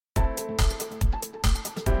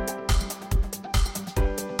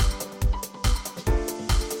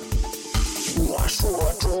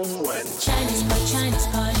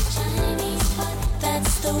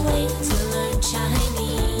the way to learn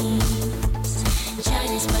Chinese.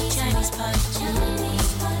 ChinesePod, ChinesePod,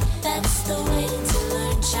 ChinesePod. That's the way to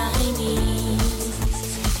learn Chinese.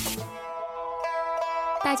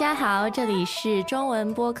 大家好，这里是中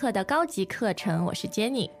文播客的高级课程，我是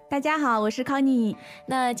Jenny。大家好，我是 Connie。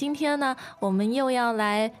那今天呢，我们又要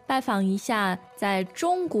来拜访一下在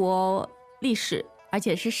中国历史，而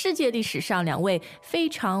且是世界历史上两位非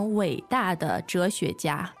常伟大的哲学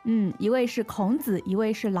家。一位是孔子，一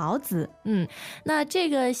位是老子。那这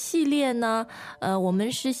个系列呢，我们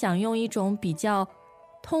是想用一种比较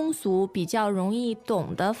通俗、比较容易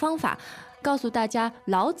懂的方法，告诉大家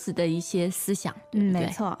老子的一些思想，对不对？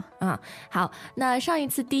没错。好，那上一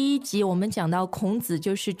次第一集我们讲到孔子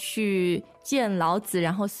就是去见老子，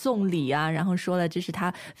然后送礼啊，然后说了这是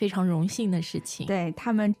他非常荣幸的事情。对，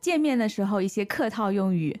他们见面的时候一些客套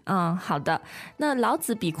用语。好的。那老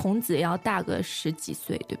子比孔子要大个10几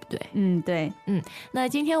岁，对不对？对。那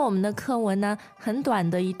今天我们的课文呢，很短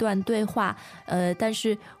的一段对话，但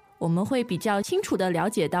是我们会比较清楚地了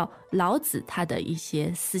解到老子他的一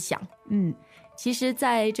些思想。其实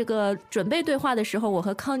在这个准备对话的时候，我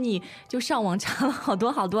和康妮就上网查了好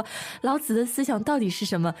多老子的思想到底是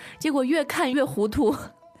什么，结果越看越糊涂。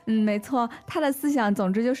没错，他的思想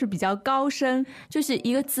总之就是比较高深，就是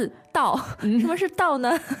一个字道。什么是道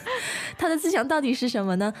呢？他的思想到底是什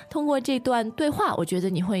么呢？通过这段对话，我觉得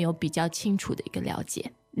你会有比较清楚的一个了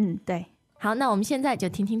解。对。好，那我们现在就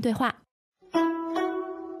听听对话。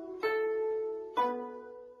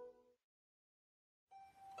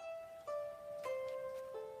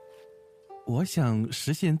我想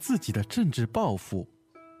实现自己的政治抱负，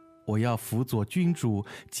我要辅佐君主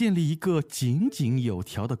建立一个井井有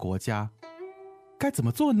条的国家，该怎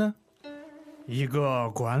么做呢？一个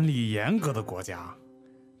管理严格的国家，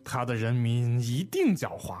他的人民一定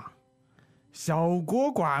狡猾。小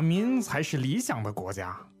国寡民才是理想的国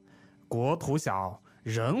家，国土小，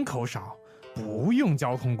人口少，不用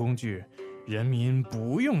交通工具，人民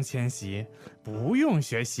不用迁徙，不用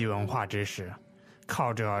学习文化知识，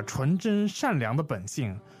靠着纯真善良的本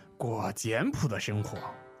性过简朴的生活。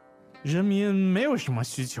人民没有什么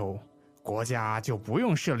需求，国家就不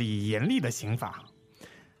用设立严厉的刑法，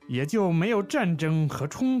也就没有战争和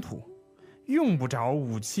冲突，用不着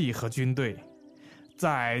武器和军队，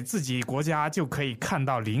在自己国家就可以看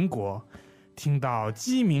到邻国，听到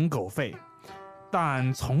鸡鸣狗吠，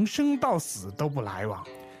但从生到死都不来往。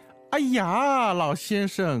哎呀，老先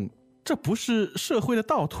生，这不是社会的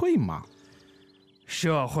倒退吗？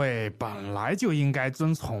社会本来就应该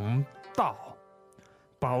遵从道，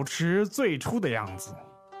保持最初的样子。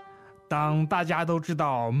当大家都知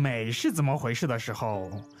道美是怎么回事的时候，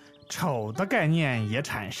丑的概念也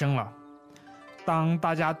产生了。当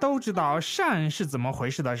大家都知道善是怎么回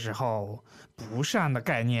事的时候，不善的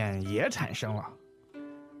概念也产生了。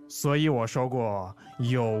所以我说过，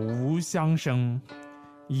有无相生，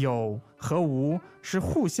有和无是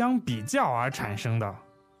互相比较而产生的。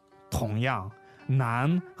同样，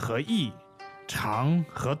难和易，长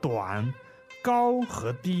和短，高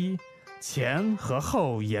和低，前和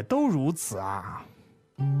后也都如此啊。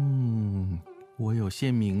我有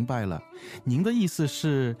些明白了，您的意思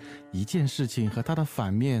是一件事情和它的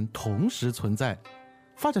反面同时存在，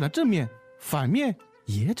发展的正面反面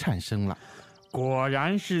也产生了。果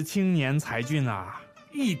然是青年才俊啊，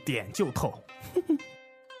一点就透。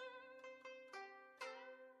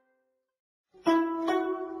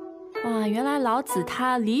哇，原来老子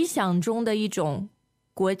他理想中的一种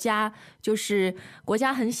国家就是国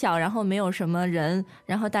家很小，然后没有什么人，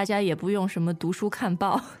然后大家也不用什么读书看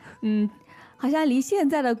报。好像离现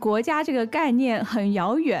在的国家这个概念很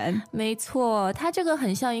遥远。没错，它这个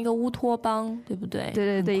很像一个乌托邦，对不对？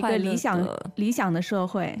对，一个理想的社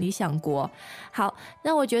会，理想国。好，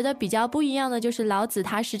那我觉得比较不一样的就是老子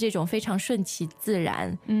他是这种非常顺其自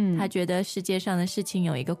然，他觉得世界上的事情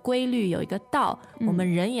有一个规律，有一个道，我们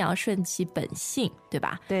人也要顺其本性，对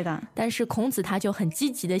吧？对的。但是孔子他就很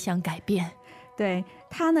积极的想改变。对，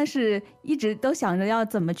他呢是一直都想着要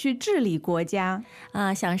怎么去治理国家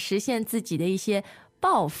想实现自己的一些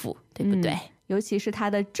抱负，对不对？尤其是他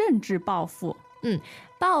的政治抱负。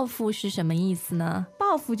抱负是什么意思呢？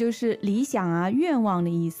抱负就是理想啊、愿望的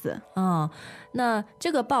意思。那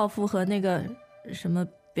这个抱负和那个什么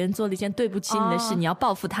别人做了一件对不起你的事，你要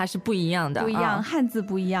报复他是不一样的。不一样，汉字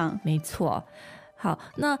不一样。没错。好，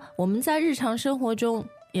那我们在日常生活中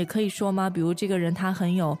也可以说吗？比如这个人他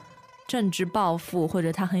很有政治抱负，或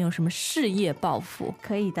者他很有什么事业抱负？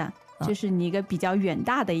可以的，就是你一个比较远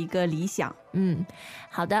大的一个理想。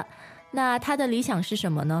好的。那他的理想是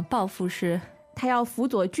什么呢？抱负是他要辅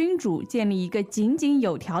佐君主建立一个井井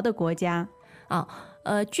有条的国家。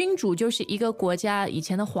君主就是一个国家以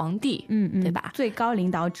前的皇帝，对吧？最高领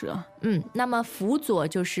导者。那么辅佐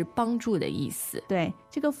就是帮助的意思。对，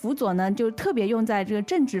这个辅佐呢，就特别用在这个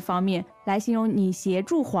政治方面，来形容你协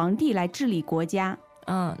助皇帝来治理国家。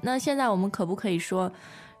那现在我们可不可以说，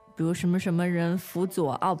比如什么什么人辅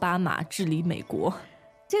佐奥巴马治理美国？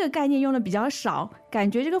这个概念用的比较少，感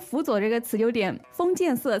觉这个辅佐这个词有点封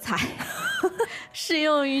建色彩。适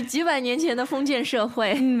用于几百年前的封建社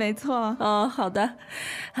会。没错。好的。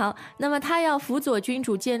好，那么他要辅佐君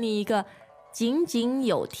主建立一个井井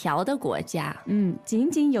有条的国家。井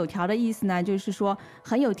井有条的意思呢，就是说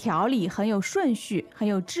很有条理，很有顺序，很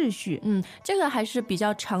有秩序。这个还是比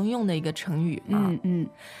较常用的一个成语啊。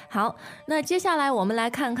好，那接下来我们来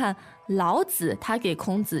看看老子他给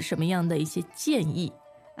孔子什么样的一些建议。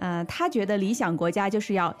他觉得理想国家就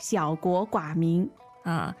是要小国寡民。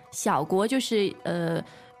小国就是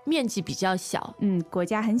面积比较小，国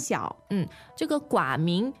家很小。这个寡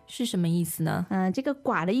民是什么意思呢？这个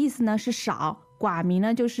寡的意思呢是少，寡民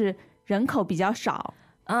呢就是人口比较少。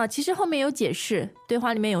其实后面有解释，对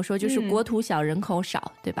话里面有说就是国土小人口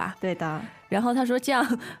少，对吧？对的。然后他说这样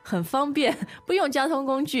很方便，不用交通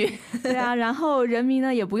工具。对啊，然后人民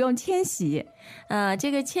呢也不用迁徙。这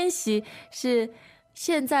个迁徙是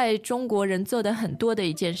现在中国人做的很多的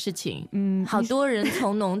一件事情。好多人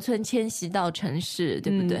从农村迁徙到城市，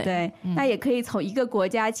对不对？对，那也可以从一个国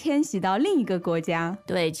家迁徙到另一个国家。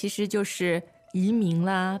对，其实就是移民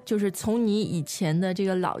啦，就是从你以前的这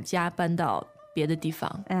个老家搬到别的地方。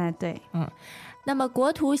对。那么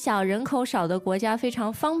国土小人口少的国家非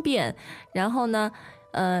常方便，然后呢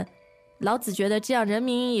老子觉得这样人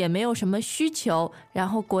民也没有什么需求，然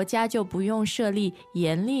后国家就不用设立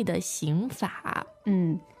严厉的刑法。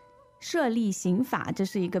设立刑法这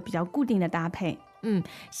是一个比较固定的搭配。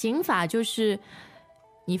刑法就是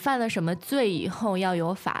你犯了什么罪以后要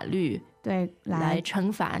有法律对来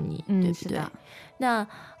惩罚你，对不对？是的。那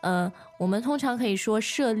我们通常可以说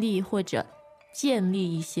设立或者建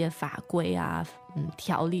立一些法规啊，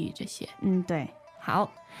条例这些。对。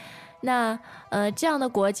好，那这样的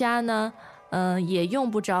国家呢，也用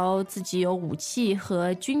不着自己有武器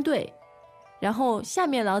和军队。然后下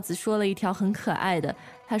面老子说了一条很可爱的，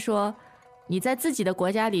他说你在自己的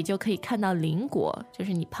国家里就可以看到邻国，就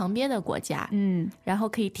是你旁边的国家，然后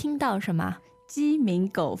可以听到什么鸡鸣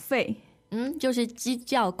狗吠。就是鸡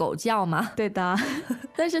叫狗叫嘛。对的。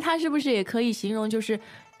但是它是不是也可以形容就是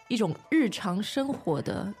一种日常生活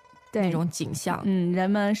的那种景象？人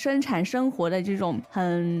们生产生活的这种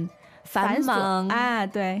很繁忙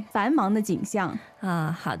对，繁忙的景象。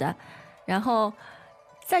好的。然后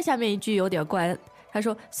再下面一句有点怪，他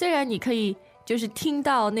说虽然你可以就是听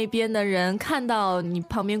到那边的人，看到你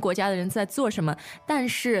旁边国家的人在做什么，但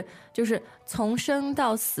是就是从生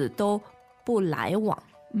到死都不来往。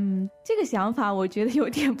这个想法我觉得有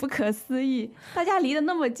点不可思议，大家离得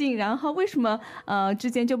那么近，然后为什么之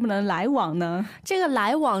间就不能来往呢？这个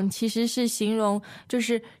来往其实是形容就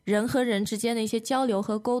是人和人之间的一些交流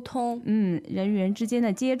和沟通，人与人之间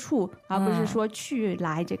的接触，而不是说去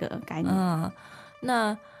来这个概念。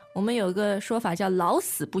那我们有一个说法叫老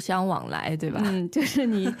死不相往来，对吧？就是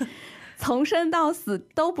你从生到死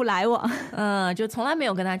都不来往。就从来没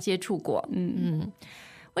有跟他接触过。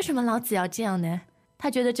为什么老子要这样呢？他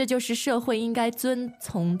觉得这就是社会应该遵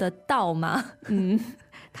从的道吗？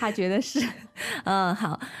他觉得是。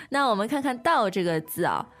好，那我们看看道这个字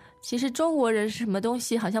啊，其实中国人是什么东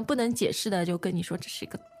西好像不能解释的，就跟你说这是一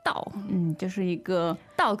个道。就是一个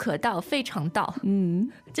道可道非常道。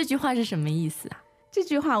这句话是什么意思啊？这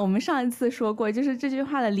句话我们上一次说过，就是这句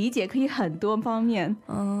话的理解可以很多方面，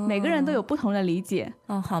每个人都有不同的理解。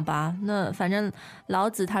好吧，那反正老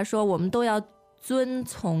子他说我们都要遵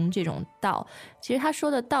从这种道，其实他说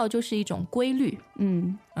的道就是一种规律。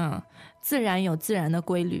自然有自然的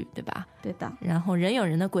规律，对吧？对的。然后人有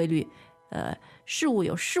人的规律，事物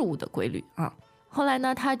有事物的规律啊。后来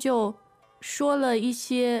呢，他就说了一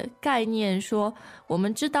些概念，说我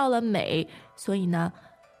们知道了美，所以呢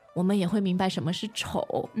我们也会明白什么是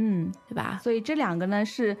丑，对吧？所以这两个呢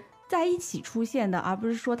是在一起出现的，而不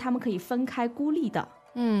是说他们可以分开孤立的。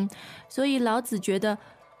所以老子觉得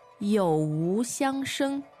有无相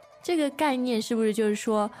生这个概念是不是就是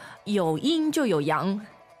说有阴就有阳，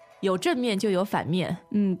有正面就有反面？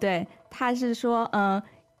对，他是说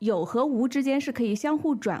有和无之间是可以相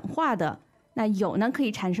互转化的，那有呢可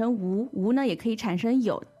以产生无，无呢也可以产生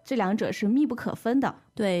有，这两者是密不可分的。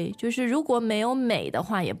对，就是如果没有美的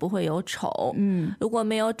话，也不会有丑。如果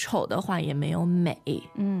没有丑的话，也没有美。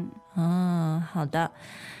好的。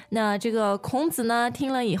那这个孔子呢，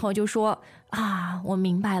听了以后就说啊，我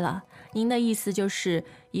明白了，您的意思就是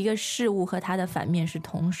一个事物和它的反面是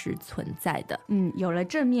同时存在的。有了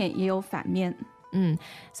正面也有反面。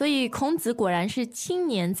所以孔子果然是青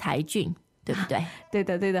年才俊，对不对？对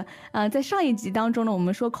的对的。在上一集当中呢，我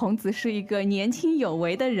们说孔子是一个年轻有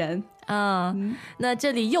为的人。那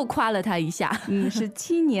这里又夸了他一下。是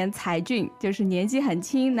青年才俊，就是年纪很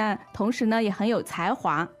轻，那同时呢也很有才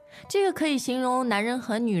华。这个可以形容男人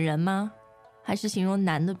和女人吗？还是形容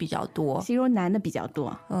男的比较多？形容男的比较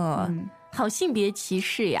多。好性别歧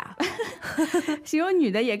视呀。形容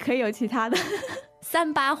女的也可以有其他的。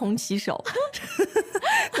38红旗手。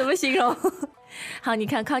怎么形容？好，你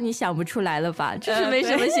看，靠你想不出来了吧？这是没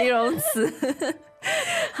什么形容词。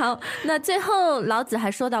好，那最后老子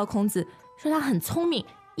还说到孔子，说他很聪明，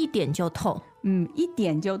一点就透。一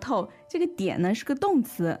点就透，这个点呢是个动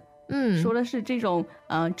词。说的是这种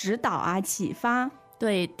指导啊，启发。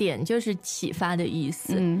对，点就是启发的意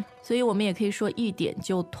思。所以我们也可以说一点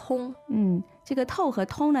就通。这个透和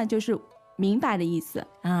通呢，就是明白的意思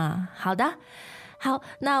啊。好的，好，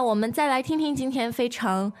那我们再来听听今天非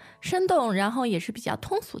常生动，然后也是比较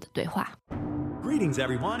通俗的对话。Greetings,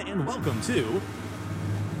 everyone, and welcome to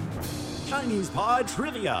ChinesePod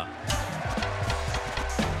Trivia.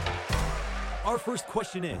 Our first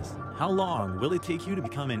question is, how long will it take you to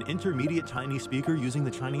become an intermediate Chinese speaker using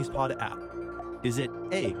the ChinesePod app? Is it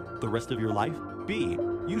A, the rest of your life? B,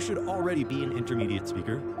 you should already be an intermediate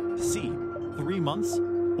speaker? C, 3 months?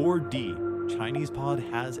 Or D,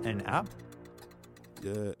 ChinesePod has an app?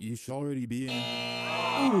 You should already be in.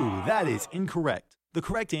 Ooh, that is incorrect. The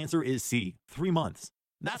correct answer is C, 3 months.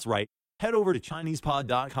 That's right. Head over to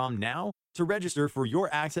ChinesePod.com now to register for your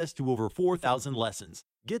access to over 4,000 lessons.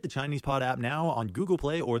 Get the ChinesePod app now on Google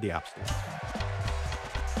Play or the App Store.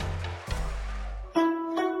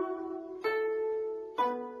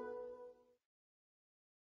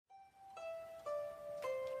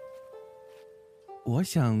 我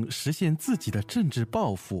想实现自己的政治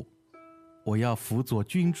抱负，我要辅佐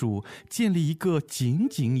君主建立一个井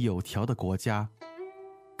井有条的国家，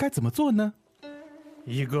该怎么做呢？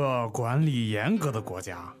一个管理严格的国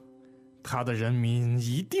家，他的人民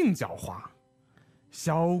一定狡猾。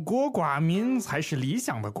小国寡民才是理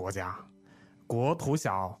想的国家，国土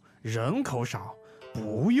小，人口少，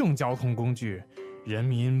不用交通工具，人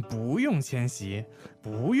民不用迁徙，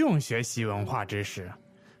不用学习文化知识，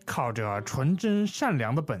靠着纯真善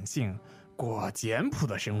良的本性过简朴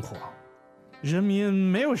的生活。人民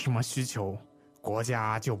没有什么需求，国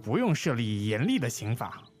家就不用设立严厉的刑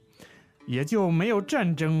法，也就没有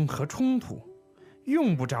战争和冲突，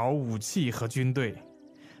用不着武器和军队，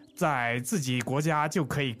在自己国家就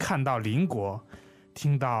可以看到邻国，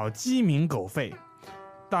听到鸡鸣狗吠，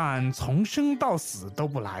但从生到死都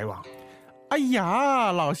不来往。哎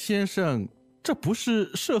呀，老先生，这不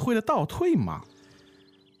是社会的倒退吗？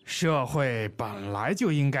社会本来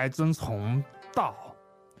就应该遵从道，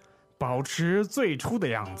保持最初的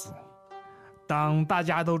样子。当大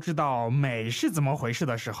家都知道美是怎么回事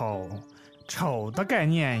的时候，丑的概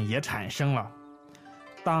念也产生了。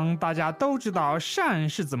当大家都知道善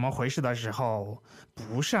是怎么回事的时候，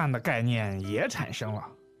不善的概念也产生了。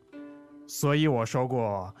所以我说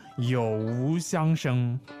过，有无相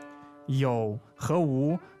生，有和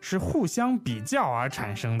无是互相比较而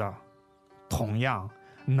产生的。同样，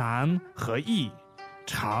难和易，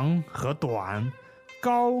长和短，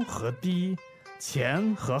高和低，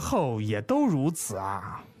前和后也都如此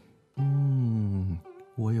啊。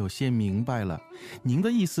我有些明白了，您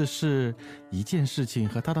的意思是一件事情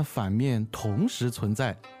和它的反面同时存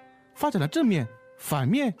在，发展的正面，反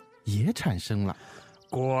面也产生了。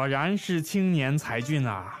果然是青年才俊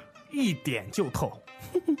啊，一点就透。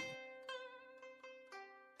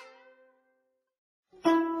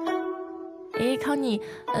康妮，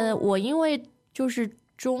我因为就是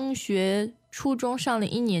中学初中上了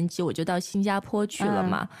1年级，我就到新加坡去了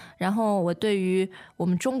嘛。然后我对于我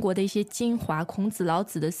们中国的一些精华，孔子、老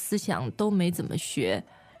子的思想都没怎么学，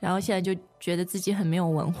然后现在就觉得自己很没有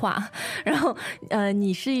文化。然后，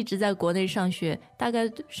你是一直在国内上学，大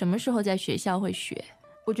概什么时候在学校会学？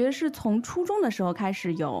我觉得是从初中的时候开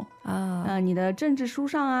始有啊，你的政治书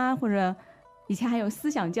上啊，或者以前还有思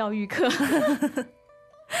想教育课。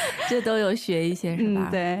这都有学一些是吧？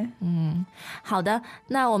对，好的，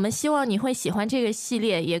那我们希望你会喜欢这个系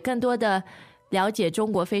列，也更多的了解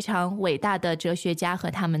中国非常伟大的哲学家和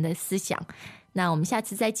他们的思想。那我们下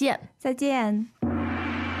次再见。再见。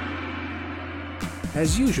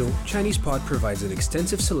As usual, ChinesePod provides an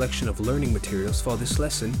extensive selection of learning materials for this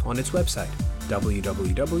lesson on its website,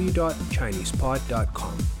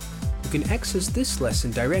 www.chinesepod.com. You can access this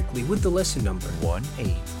lesson directly with the lesson number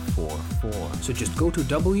 1844. So just go to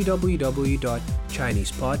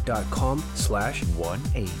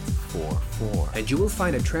www.chinesepod.com/1844 and you will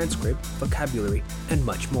find a transcript, vocabulary, and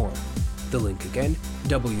much more. The link again,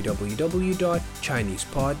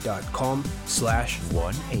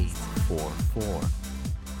 www.chinesepod.com/1844.